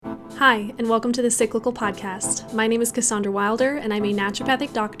Hi, and welcome to the Cyclical Podcast. My name is Cassandra Wilder, and I'm a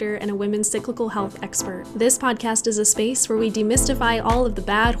naturopathic doctor and a women's cyclical health expert. This podcast is a space where we demystify all of the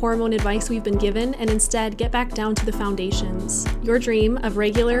bad hormone advice we've been given and instead get back down to the foundations. Your dream of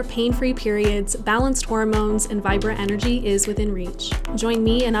regular, pain-free periods, balanced hormones, and vibrant energy is within reach. Join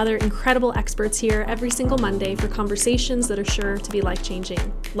me and other incredible experts here every single Monday for conversations that are sure to be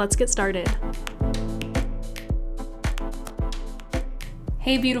life-changing. Let's get started.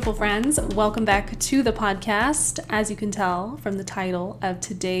 Hey beautiful friends, welcome back to the podcast. As you can tell from the title of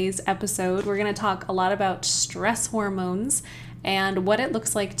today's episode, we're going to talk a lot about stress hormones and what it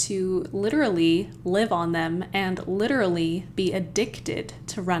looks like to literally live on them and literally be addicted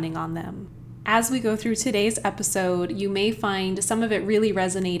to running on them. As we go through today's episode, you may find some of it really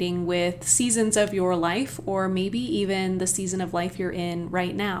resonating with seasons of your life or maybe even the season of life you're in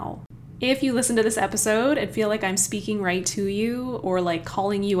right now. If you listen to this episode and feel like I'm speaking right to you or like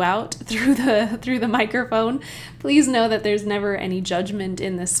calling you out through the microphone, please know that there's never any judgment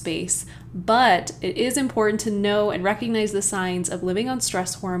in this space. But it is important to know and recognize the signs of living on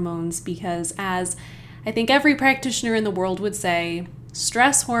stress hormones because, as I think every practitioner in the world would say,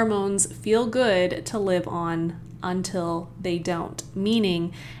 stress hormones feel good to live on until they don't.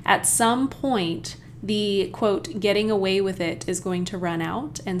 Meaning, at some point, the quote, getting away with it is going to run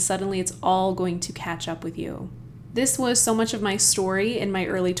out and suddenly it's all going to catch up with you. This was so much of my story in my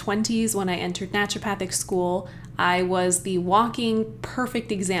early 20s when I entered naturopathic school. I was the walking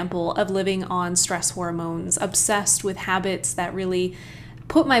perfect example of living on stress hormones, obsessed with habits that really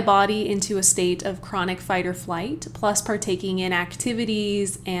put my body into a state of chronic fight or flight, plus partaking in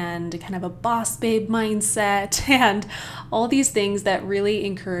activities and kind of a boss babe mindset and all these things that really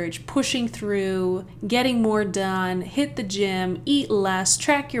encourage pushing through, getting more done, hit the gym, eat less,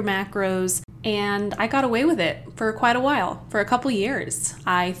 track your macros. And I got away with it for quite a while, for a couple years.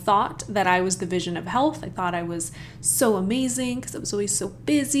 I thought that I was the vision of health. I thought I was so amazing because I was always so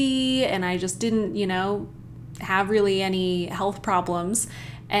busy and I just didn't, have really any health problems.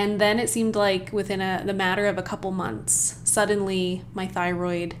 And then it seemed like within the matter of a couple months, suddenly my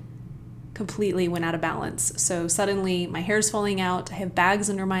thyroid completely went out of balance. So suddenly my hair's falling out, I have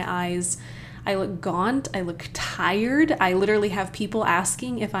bags under my eyes, I look gaunt, I look tired. I literally have people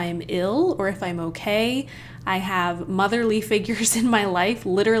asking if I am ill or if I'm okay. I have motherly figures in my life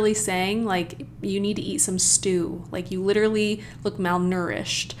literally saying, like, you need to eat some stew. Like, you literally look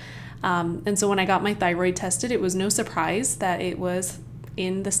malnourished. And so when I got my thyroid tested, it was no surprise that it was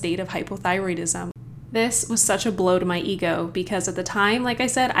in the state of hypothyroidism. This was such a blow to my ego because at the time, like I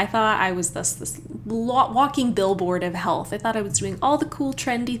said, I thought I was this walking billboard of health. I thought I was doing all the cool,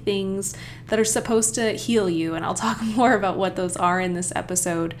 trendy things that are supposed to heal you. And I'll talk more about what those are in this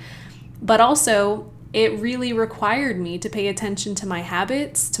episode. But also, it really required me to pay attention to my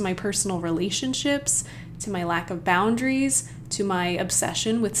habits, to my personal relationships, to my lack of boundaries, to my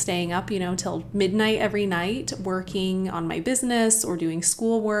obsession with staying up, till midnight every night, working on my business or doing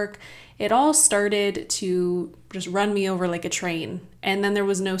schoolwork. It all started to just run me over like a train. And then there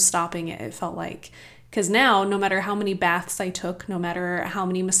was no stopping it felt like. Because now, no matter how many baths I took, no matter how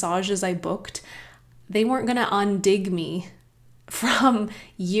many massages I booked, they weren't going to undig me from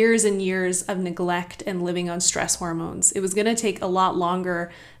years and years of neglect and living on stress hormones. It was going to take a lot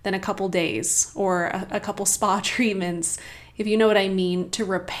longer than a couple days or a couple spa treatments, if you know what I mean, to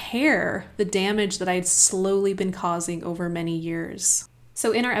repair the damage that I'd slowly been causing over many years.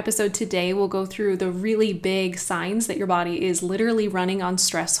 So in our episode today, we'll go through the really big signs that your body is literally running on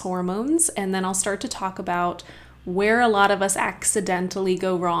stress hormones, and then I'll start to talk about where a lot of us accidentally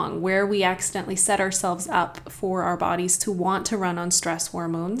go wrong, where we accidentally set ourselves up for our bodies to want to run on stress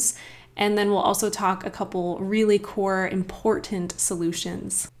hormones. And then we'll also talk a couple really core important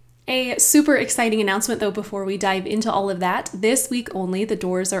solutions. A super exciting announcement though before we dive into all of that. This week only, the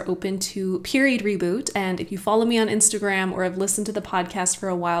doors are open to Period Reboot. And if you follow me on Instagram or have listened to the podcast for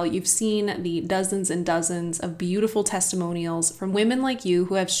a while, you've seen the dozens and dozens of beautiful testimonials from women like you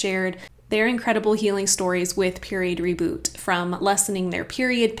who have shared their incredible healing stories with Period Reboot, from lessening their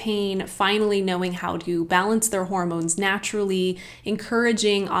period pain, finally knowing how to balance their hormones naturally,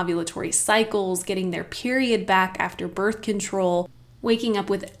 encouraging ovulatory cycles, getting their period back after birth control, waking up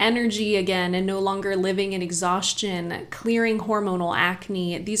with energy again and no longer living in exhaustion, clearing hormonal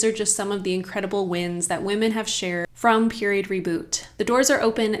acne. These are just some of the incredible wins that women have shared from Period Reboot. The doors are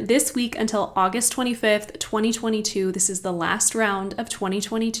open this week until August 25th, 2022. This is the last round of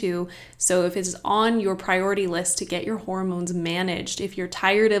 2022. So if it's on your priority list to get your hormones managed, if you're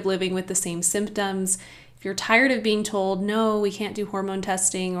tired of living with the same symptoms, if you're tired of being told, no, we can't do hormone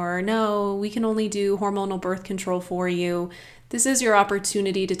testing, or no, we can only do hormonal birth control for you, This is your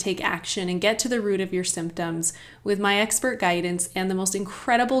opportunity to take action and get to the root of your symptoms with my expert guidance and the most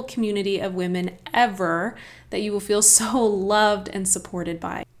incredible community of women ever that you will feel so loved and supported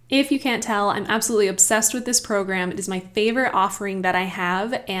by. If you can't tell, I'm absolutely obsessed with this program. It is my favorite offering that I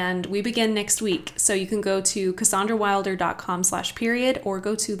have, and we begin next week. So you can go to cassandrawilder.com/period or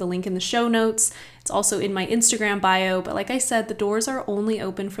go to the link in the show notes. It's also in my Instagram bio, but like I said, the doors are only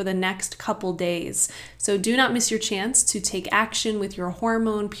open for the next couple days. So do not miss your chance to take action with your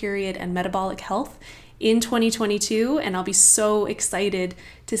hormone, period, and metabolic health in 2022, and I'll be so excited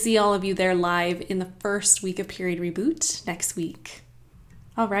to see all of you there live in the first week of Period Reboot next week.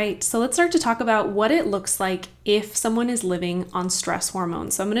 All right, so let's start to talk about what it looks like if someone is living on stress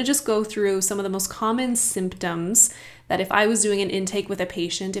hormones. So I'm going to just go through some of the most common symptoms that if I was doing an intake with a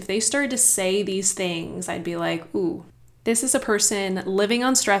patient, if they started to say these things, I'd be like, ooh, this is a person living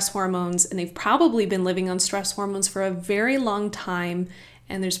on stress hormones, and they've probably been living on stress hormones for a very long time,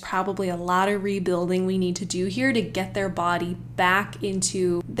 and there's probably a lot of rebuilding we need to do here to get their body back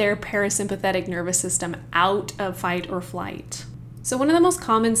into their parasympathetic nervous system out of fight or flight. So one of the most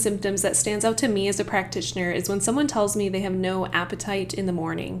common symptoms that stands out to me as a practitioner is when someone tells me they have no appetite in the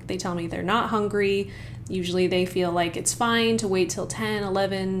morning. They tell me they're not hungry. Usually they feel like it's fine to wait till 10,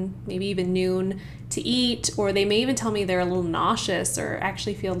 11, maybe even noon to eat, or they may even tell me they're a little nauseous or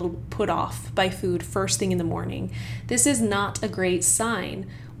actually feel a little put off by food first thing in the morning. This is not a great sign.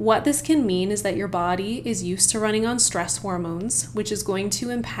 What this can mean is that your body is used to running on stress hormones, which is going to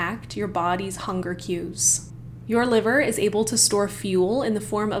impact your body's hunger cues. Your liver is able to store fuel in the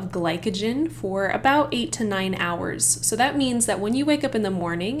form of glycogen for about 8 to 9 hours. So that means that when you wake up in the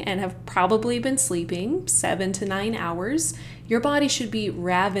morning and have probably been sleeping 7 to 9 hours, your body should be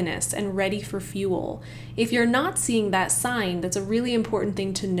ravenous and ready for fuel. If you're not seeing that sign, that's a really important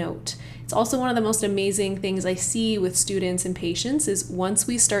thing to note. It's also one of the most amazing things I see with students and patients is once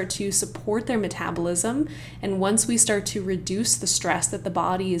we start to support their metabolism and once we start to reduce the stress that the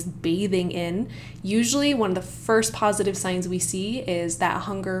body is bathing in, usually one of the first positive signs we see is that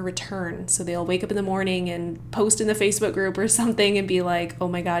hunger return. So they'll wake up in the morning and post in the Facebook group or something and be like, oh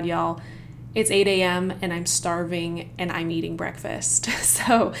my God, y'all, it's 8 a.m. and I'm starving and I'm eating breakfast.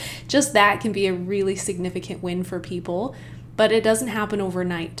 So just that can be a really significant win for people. But it doesn't happen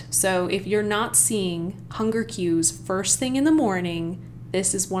overnight. So if you're not seeing hunger cues first thing in the morning,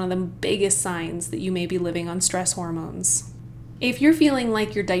 this is one of the biggest signs that you may be living on stress hormones. If you're feeling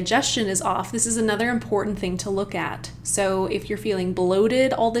like your digestion is off, this is another important thing to look at. So if you're feeling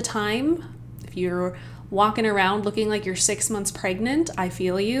bloated all the time, if you're walking around looking like you're 6 months pregnant, I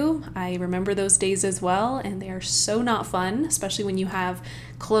feel you. I remember those days as well, and they are so not fun, especially when you have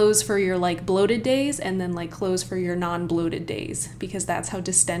clothes for your bloated days and then clothes for your non-bloated days, because that's how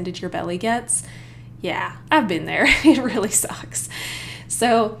distended your belly gets. Yeah, I've been there. It really sucks.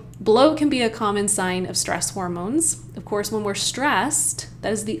 So bloat can be a common sign of stress hormones. Of course, when we're stressed,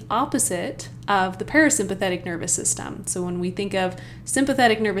 that is the opposite of the parasympathetic nervous system. So when we think of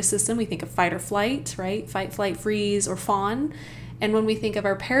sympathetic nervous system, we think of fight or flight, right? Fight, flight, freeze, or fawn. And when we think of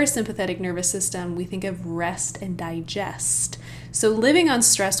our parasympathetic nervous system, we think of rest and digest. So living on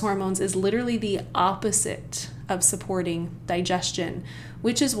stress hormones is literally the opposite of supporting digestion,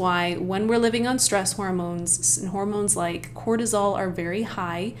 which is why when we're living on stress hormones and hormones like cortisol are very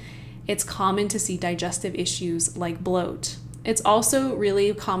high, it's common to see digestive issues like bloat. It's also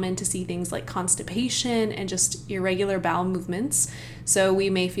really common to see things like constipation and just irregular bowel movements. So we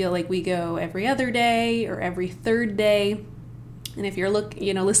may feel like we go every other day or every third day. And if you're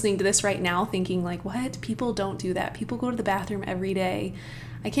listening to this right now thinking what? People don't do that. People go to the bathroom every day.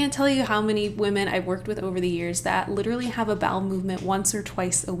 I can't tell you how many women I've worked with over the years that literally have a bowel movement once or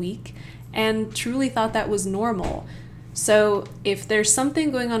twice a week and truly thought that was normal. So if there's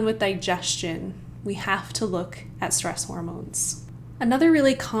something going on with digestion, we have to look at stress hormones. Another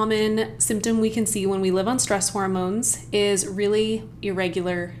really common symptom we can see when we live on stress hormones is really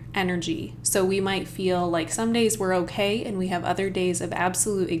irregular energy. So we might feel like some days we're okay and we have other days of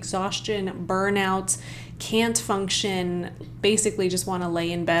absolute exhaustion, burnout, can't function, basically just want to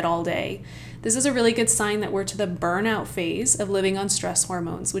lay in bed all day. This is a really good sign that we're to the burnout phase of living on stress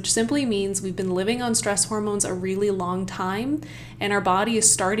hormones, which simply means we've been living on stress hormones a really long time and our body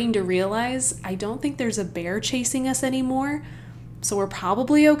is starting to realize, I don't think there's a bear chasing us anymore. So we're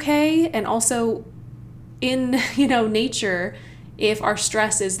probably okay. And also in, nature, if our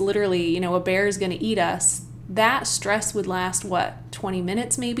stress is literally, a bear is going to eat us, that stress would last 20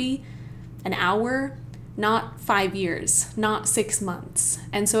 minutes maybe, an hour, not 5 years, not 6 months.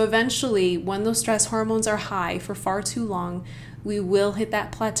 And so eventually when those stress hormones are high for far too long, we will hit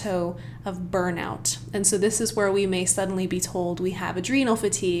that plateau of burnout. And so this is where we may suddenly be told we have adrenal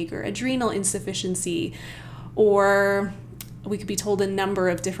fatigue or adrenal insufficiency, or we could be told a number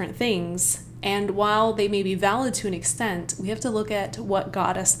of different things. And while they may be valid to an extent, we have to look at what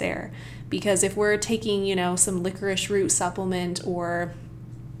got us there. Because if we're taking, some licorice root supplement or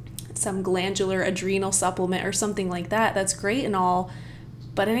some glandular adrenal supplement or something like that, that's great and all,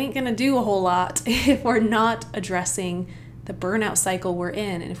 but it ain't gonna do a whole lot if we're not addressing the burnout cycle we're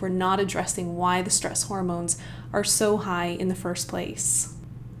in, and if we're not addressing why the stress hormones are so high in the first place.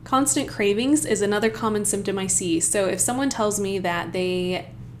 Constant cravings is another common symptom I see. So if someone tells me that they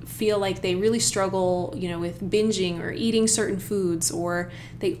feel like they really struggle, with binging or eating certain foods, or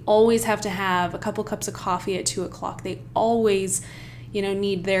they always have to have a couple cups of coffee at 2:00, they always,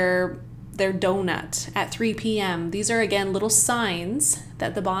 need their donut at 3 p.m. These are, again, little signs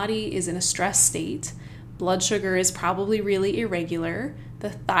that the body is in a stress state. Blood sugar is probably really irregular. The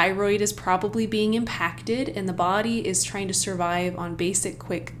thyroid is probably being impacted, and the body is trying to survive on basic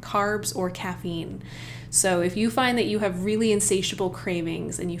quick carbs or caffeine. So if you find that you have really insatiable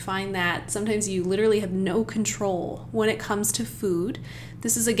cravings, and you find that sometimes you literally have no control when it comes to food,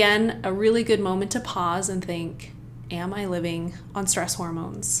 this is, again, a really good moment to pause and think, am I living on stress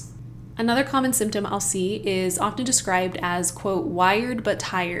hormones? Another common symptom I'll see is often described as, quote, wired but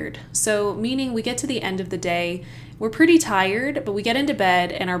tired. So meaning we get to the end of the day, we're pretty tired, but we get into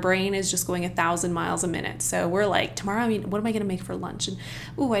bed and our brain is just going 1,000 miles a minute. So we're like, tomorrow, what am I going to make for lunch? And,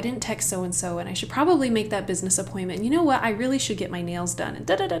 I didn't text so-and-so, and I should probably make that business appointment. And you know what? I really should get my nails done. And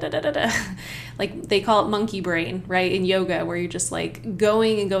da-da-da-da-da-da. Like they call it monkey brain, right? In yoga, where you're just like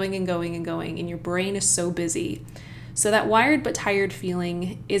going and going and going and going, and your brain is so busy. So that wired but tired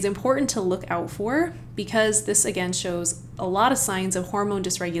feeling is important to look out for, because this, again, shows a lot of signs of hormone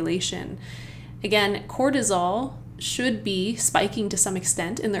dysregulation. Again, cortisol should be spiking to some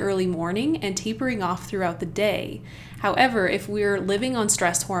extent in the early morning and tapering off throughout the day. However, if we're living on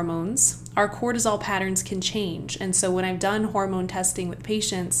stress hormones, our cortisol patterns can change. And so when I've done hormone testing with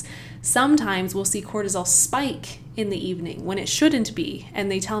patients, sometimes we'll see cortisol spike in the evening when it shouldn't be.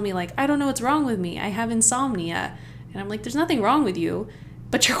 And they tell me, like, I don't know what's wrong with me. I have insomnia. And I'm like, there's nothing wrong with you,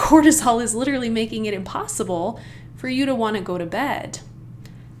 but your cortisol is literally making it impossible for you to want to go to bed.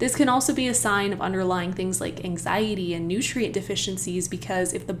 This can also be a sign of underlying things like anxiety and nutrient deficiencies,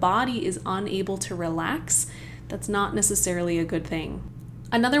 because if the body is unable to relax, that's not necessarily a good thing.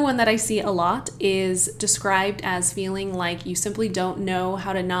 Another one that I see a lot is described as feeling like you simply don't know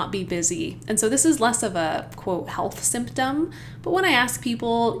how to not be busy. And so this is less of a, quote, health symptom, but when I ask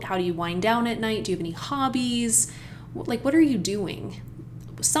people, how do you wind down at night? Do you have any hobbies? Like, what are you doing?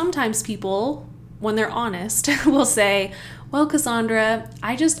 Sometimes people, when they're honest, will say, well, Cassandra,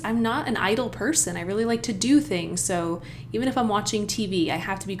 I'm not an idle person. I really like to do things. So even if I'm watching TV, I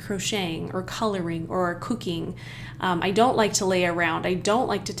have to be crocheting or coloring or cooking. I don't like to lay around. I don't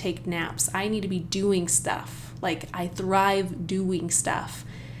like to take naps. I need to be doing stuff. Like, I thrive doing stuff,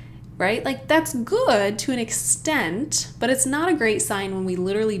 right? Like, that's good to an extent, but it's not a great sign when we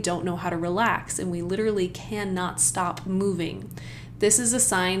literally don't know how to relax and we literally cannot stop moving. This is a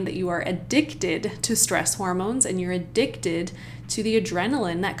sign that you are addicted to stress hormones and you're addicted to the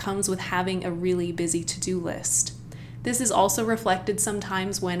adrenaline that comes with having a really busy to-do list. This is also reflected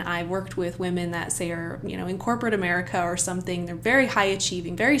sometimes when I've worked with women that say are, in corporate America or something. They're very high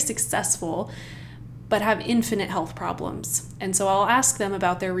achieving, very successful, but have infinite health problems. And so I'll ask them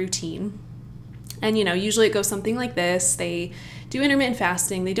about their routine. And, usually it goes something like this. They do intermittent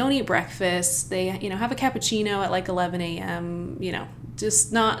fasting. They don't eat breakfast. They, have a cappuccino at like 11 a.m.,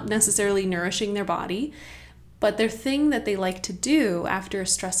 just not necessarily nourishing their body. But their thing that they like to do after a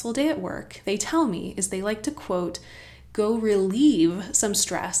stressful day at work, they tell me, is they like to, quote, go relieve some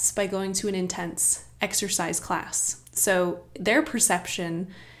stress by going to an intense exercise class. So their perception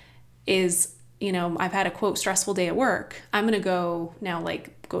is, I've had a, quote, stressful day at work. I'm going to go now,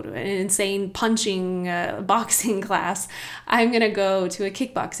 go to an insane punching boxing class. I'm going to go to a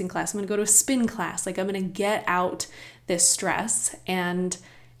kickboxing class. I'm going to go to a spin class. I'm going to get out this stress. And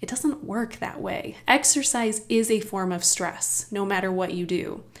it doesn't work that way. Exercise is a form of stress, no matter what you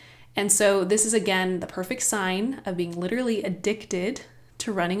do. And so this is, again, the perfect sign of being literally addicted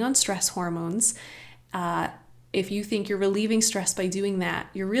to running on stress hormones. If you think you're relieving stress by doing that,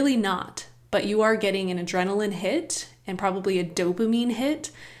 you're really not. But you are getting an adrenaline hit and probably a dopamine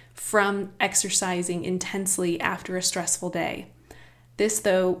hit from exercising intensely after a stressful day. This,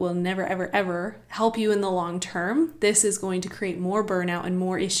 though, will never, ever, ever help you in the long term. This is going to create more burnout and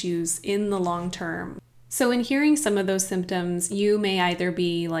more issues in the long term. So in hearing some of those symptoms, you may either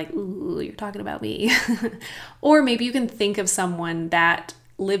be like, ooh, you're talking about me, or maybe you can think of someone that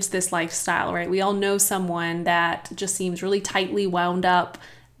lives this lifestyle, right? We all know someone that just seems really tightly wound up.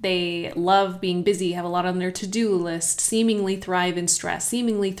 They love being busy, have a lot on their to-do list, seemingly thrive in stress,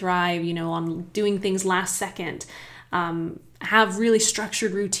 seemingly thrive, on doing things last second, have really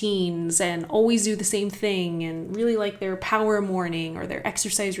structured routines and always do the same thing, and really like their power morning or their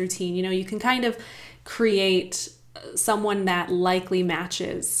exercise routine. You can kind of create someone that likely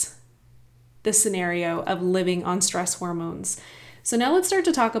matches the scenario of living on stress hormones. So now let's start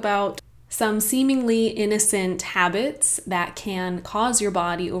to talk about some seemingly innocent habits that can cause your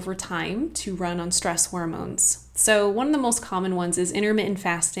body over time to run on stress hormones. So one of the most common ones is intermittent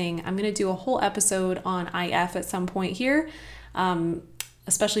fasting. I'm going to do a whole episode on IF at some point here,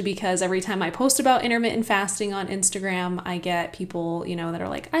 especially because every time I post about intermittent fasting on Instagram, I get people, that are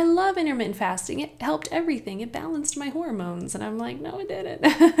like, I love intermittent fasting. It helped everything. It balanced my hormones. And I'm like, no, it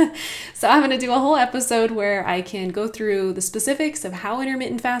didn't. So I'm going to do a whole episode where I can go through the specifics of how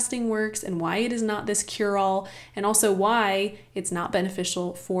intermittent fasting works and why it is not this cure-all, and also why it's not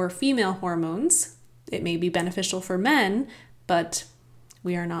beneficial for female hormones. It may be beneficial for men, but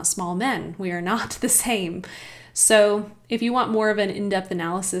we are not small men. We are not the same. So if you want more of an in-depth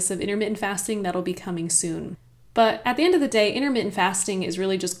analysis of intermittent fasting, that'll be coming soon. But at the end of the day, intermittent fasting is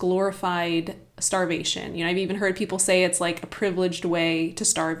really just glorified starvation. I've even heard people say it's like a privileged way to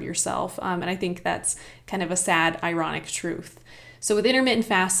starve yourself. And I think that's kind of a sad, ironic truth. So with intermittent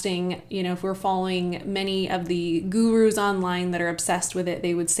fasting, if we're following many of the gurus online that are obsessed with it,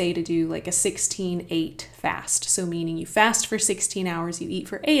 they would say to do like a 16-8 fast. So meaning you fast for 16 hours, you eat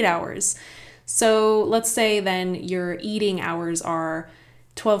for 8 hours. So let's say then your eating hours are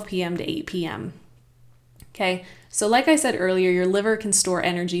 12 p.m. to 8 p.m. Okay, so like I said earlier, your liver can store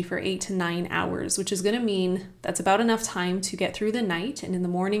energy for 8 to 9 hours, which is going to mean that's about enough time to get through the night. And in the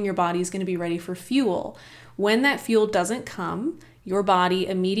morning, your body is going to be ready for fuel. When that fuel doesn't come, your body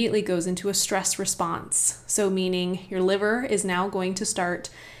immediately goes into a stress response. So meaning your liver is now going to start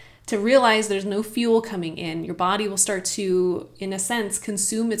to realize there's no fuel coming in. Your body will start to, in a sense,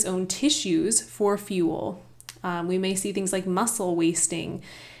 consume its own tissues for fuel. We may see things like muscle wasting.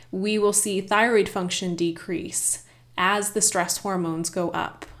 We will see thyroid function decrease as the stress hormones go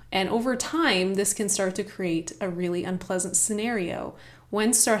up. And over time, this can start to create a really unpleasant scenario.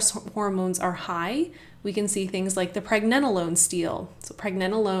 When stress hormones are high, we can see things like the pregnenolone steal. So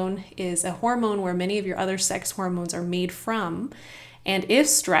pregnenolone is a hormone where many of your other sex hormones are made from. And if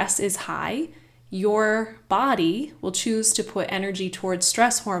stress is high, your body will choose to put energy towards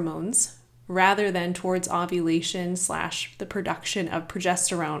stress hormones rather than towards ovulation / the production of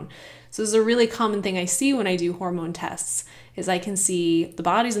progesterone. So this is a really common thing I see when I do hormone tests, is I can see the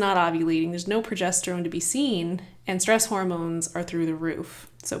body's not ovulating, there's no progesterone to be seen, and stress hormones are through the roof.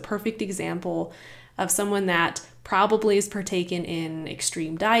 So perfect example of someone that probably is partaken in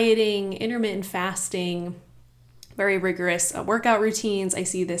extreme dieting, intermittent fasting, very rigorous workout routines. I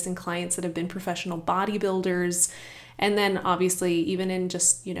see this in clients that have been professional bodybuilders. And then obviously even in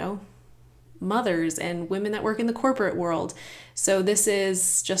just, mothers and women that work in the corporate world. So this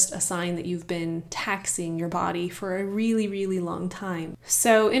is just a sign that you've been taxing your body for a really, really long time.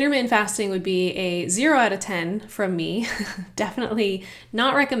 So intermittent fasting would be a 0 out of 10 from me. Definitely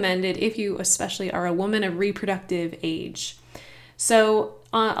not recommended if you especially are a woman of reproductive age. So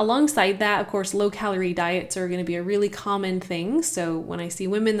alongside that, of course, low-calorie diets are going to be a really common thing. So when I see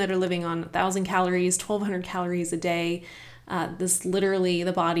women that are living on 1,000 calories, 1,200 calories a day, this literally,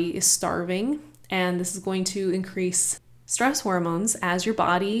 the body is starving. And this is going to increase stress hormones as your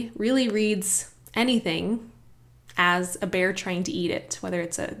body really reads anything as a bear trying to eat it, whether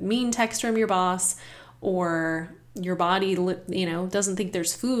it's a mean text from your boss or your body, doesn't think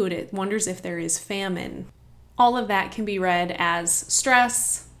there's food. It wonders if there is famine. All of that can be read as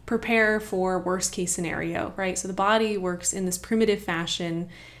stress, prepare for worst case scenario, right? So the body works in this primitive fashion,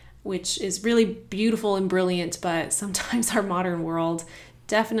 which is really beautiful and brilliant, but sometimes our modern world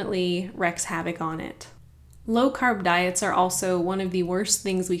definitely wreaks havoc on it. Low carb diets are also one of the worst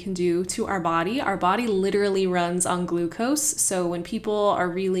things we can do to our body. Our body literally runs on glucose. So when people are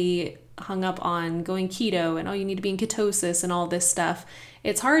really hung up on going keto and, you need to be in ketosis and all this stuff,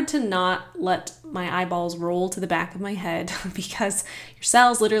 it's hard to not let my eyeballs roll to the back of my head because your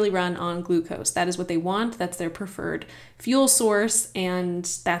cells literally run on glucose. That is what they want. That's their preferred fuel source, and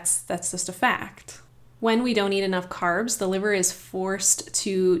that's just a fact. When we don't eat enough carbs, the liver is forced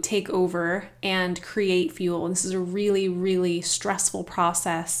to take over and create fuel. And this is a really, really stressful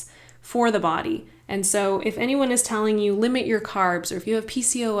process for the body. And so if anyone is telling you limit your carbs, or if you have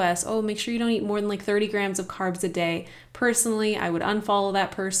PCOS, oh, make sure you don't eat more than like 30 grams of carbs a day. Personally, I would unfollow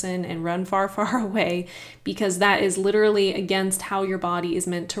that person and run far, far away, because that is literally against how your body is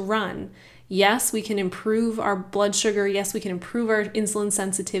meant to run. Yes, we can improve our blood sugar. Yes, we can improve our insulin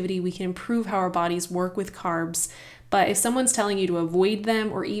sensitivity. We can improve how our bodies work with carbs. But if someone's telling you to avoid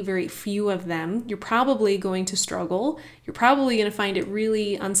them or eat very few of them, you're probably going to struggle. You're probably going to find it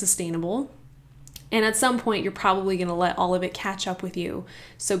really unsustainable. And at some point, you're probably going to let all of it catch up with you.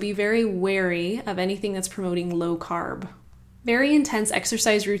 So be very wary of anything that's promoting low carb. Very intense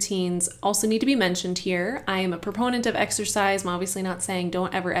exercise routines also need to be mentioned here. I am a proponent of exercise. I'm obviously not saying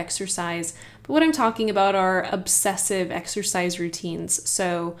don't ever exercise, but what I'm talking about are obsessive exercise routines.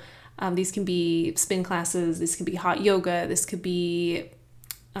 So these can be spin classes, this could be hot yoga, this could be,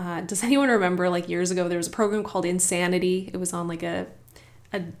 does anyone remember like years ago there was a program called Insanity? It was on like a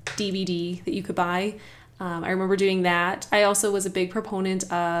DVD that you could buy. I remember doing that. I also was a big proponent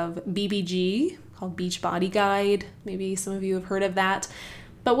of BBG, called Beachbody Guide. Maybe some of you have heard of that.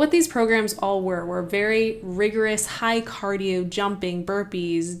 But what these programs all were very rigorous, high cardio, jumping,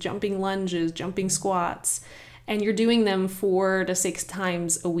 burpees, jumping lunges, jumping squats, and you're doing them 4 to 6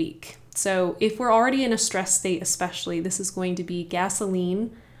 times a week. So if we're already in a stress state especially, this is going to be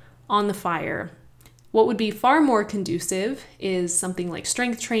gasoline on the fire. What would be far more conducive is something like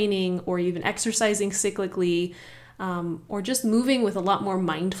strength training, or even exercising cyclically, or just moving with a lot more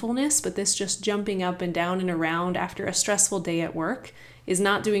mindfulness, but this just jumping up and down and around after a stressful day at work is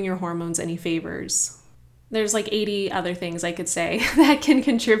not doing your hormones any favors. There's like 80 other things I could say that can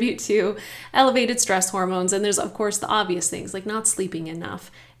contribute to elevated stress hormones, and there's of course the obvious things like not sleeping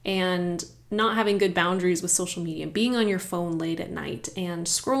enough and not having good boundaries with social media, being on your phone late at night and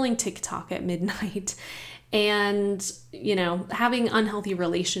scrolling TikTok at midnight, and having unhealthy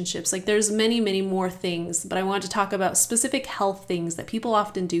relationships. Like there's many, many more things, but I want to talk about specific health things that people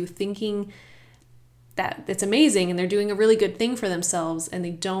often do thinking that it's amazing and they're doing a really good thing for themselves, and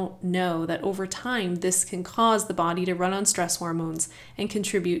they don't know that over time this can cause the body to run on stress hormones and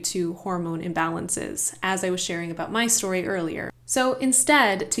contribute to hormone imbalances, as I was sharing about my story earlier. So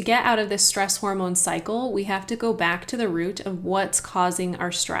instead, to get out of this stress hormone cycle, we have to go back to the root of what's causing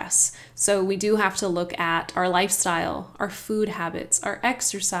our stress. So we do have to look at our lifestyle, our food habits, our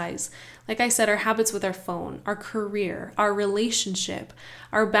exercise, like I said, our habits with our phone, our career, our relationship,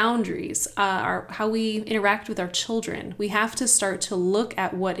 our boundaries, how we interact with our children. We have to start to look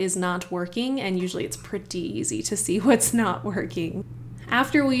at what is not working, and usually it's pretty easy to see what's not working.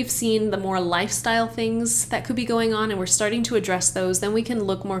 After we've seen the more lifestyle things that could be going on and we're starting to address those, then we can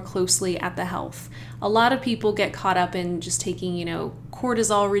look more closely at the health. A lot of people get caught up in just taking,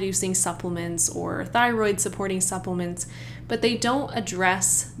 cortisol reducing supplements or thyroid supporting supplements, but they don't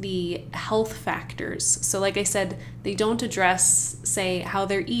address the health factors. So like I said, they don't address, say, how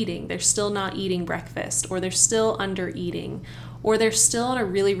they're eating. They're still not eating breakfast, or they're still under eating, or they're still on a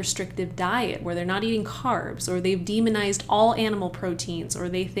really restrictive diet where they're not eating carbs, or they've demonized all animal proteins, or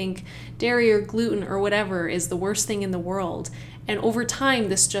they think dairy or gluten or whatever is the worst thing in the world. And over time,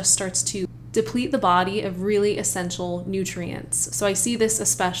 this just starts to deplete the body of really essential nutrients. So I see this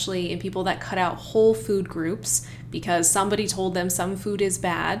especially in people that cut out whole food groups because somebody told them some food is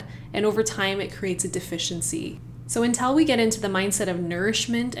bad, and over time it creates a deficiency. So until we get into the mindset of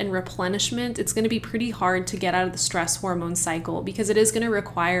nourishment and replenishment, it's going to be pretty hard to get out of the stress hormone cycle, because it is going to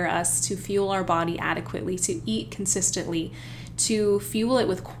require us to fuel our body adequately, to eat consistently, to fuel it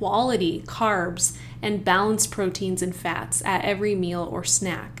with quality carbs and balanced proteins and fats at every meal or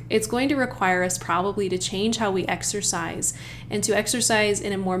snack. It's going to require us probably to change how we exercise, and to exercise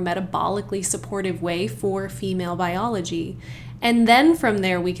in a more metabolically supportive way for female biology. And then from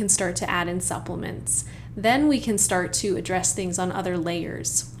there, we can start to add in supplements. Then we can start to address things on other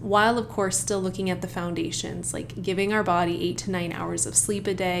layers, while of course still looking at the foundations, like giving our body 8 to 9 hours of sleep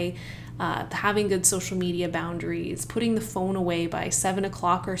a day, having good social media boundaries, putting the phone away by 7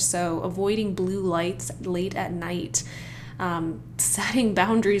 o'clock or so, avoiding blue lights late at night, setting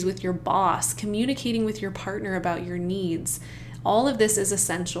boundaries with your boss, communicating with your partner about your needs. All of this is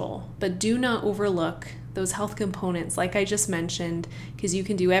essential, but do not overlook those health components like I just mentioned, because you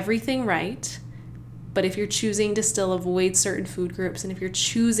can do everything right. But if you're choosing to still avoid certain food groups, and if you're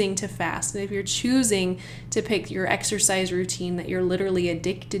choosing to fast, and if you're choosing to pick your exercise routine that you're literally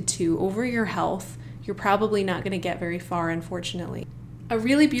addicted to over your health, you're probably not going to get very far, unfortunately. A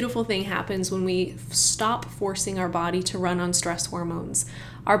really beautiful thing happens when we stop forcing our body to run on stress hormones.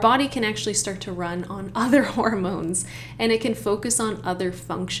 Our body can actually start to run on other hormones, and it can focus on other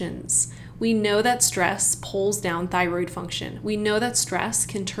functions. We know that stress pulls down thyroid function. We know that stress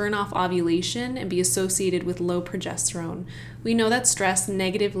can turn off ovulation and be associated with low progesterone. We know that stress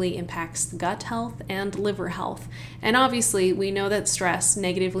negatively impacts gut health and liver health. And obviously, we know that stress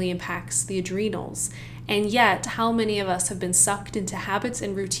negatively impacts the adrenals. And yet, how many of us have been sucked into habits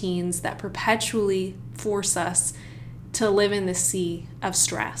and routines that perpetually force us to live in the sea of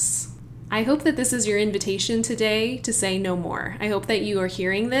stress? I hope that this is your invitation today to say no more. I hope that you are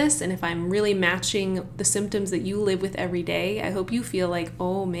hearing this, and if I'm really matching the symptoms that you live with every day, I hope you feel like,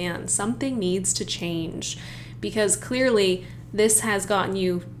 oh man, something needs to change. Because clearly, this has gotten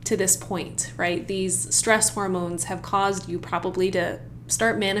you to this point, right? These stress hormones have caused you probably to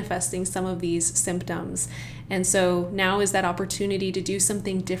start manifesting some of these symptoms. And so now is that opportunity to do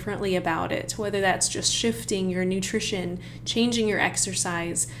something differently about it, whether that's just shifting your nutrition, changing your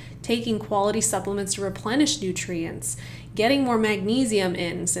exercise, taking quality supplements to replenish nutrients, getting more magnesium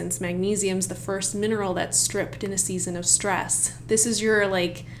in, since magnesium's the first mineral that's stripped in a season of stress. This is your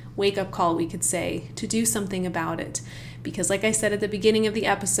wake-up call, we could say, to do something about it. Because like I said at the beginning of the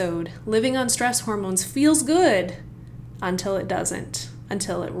episode, living on stress hormones feels good until it doesn't.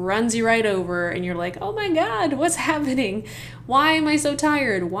 Until it runs you right over and you're like, oh my God, what's happening? Why am I so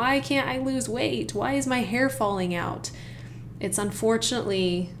tired? Why can't I lose weight? Why is my hair falling out? It's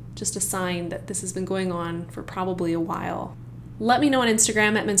unfortunately just a sign that this has been going on for probably a while. Let me know on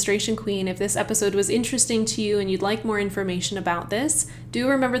Instagram at Menstruation Queen if this episode was interesting to you and you'd like more information about this. Do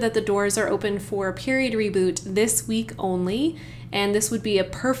remember that the doors are open for Period Reboot this week only, and this would be a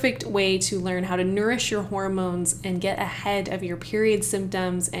perfect way to learn how to nourish your hormones and get ahead of your period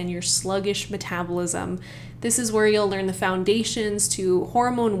symptoms and your sluggish metabolism. This is where you'll learn the foundations to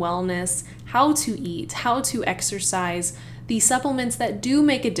hormone wellness, how to eat, how to exercise, the supplements that do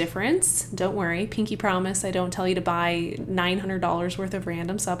make a difference. Don't worry, pinky promise, I don't tell you to buy $900 worth of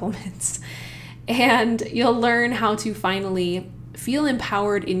random supplements. And you'll learn how to finally feel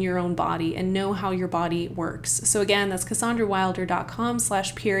empowered in your own body and know how your body works. So again, that's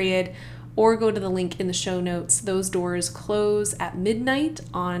CassandraWilder.com/period, or go to the link in the show notes. Those doors close at midnight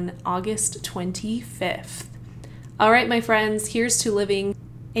on August 25th. All right, my friends, here's to living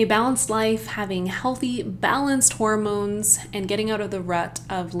a balanced life, having healthy, balanced hormones, and getting out of the rut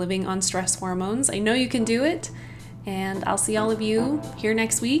of living on stress hormones. I know you can do it, and I'll see all of you here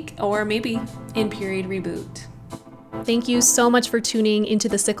next week, or maybe in Period Reboot. Thank you so much for tuning into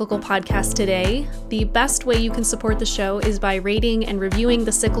the Cyclical Podcast today. The best way you can support the show is by rating and reviewing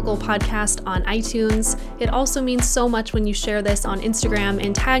the Cyclical Podcast on iTunes. It also means so much when you share this on Instagram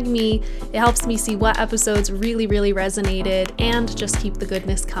and tag me. It helps me see what episodes really resonated and just keep the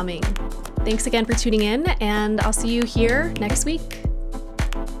goodness coming. Thanks again for tuning in, and I'll see you here next week.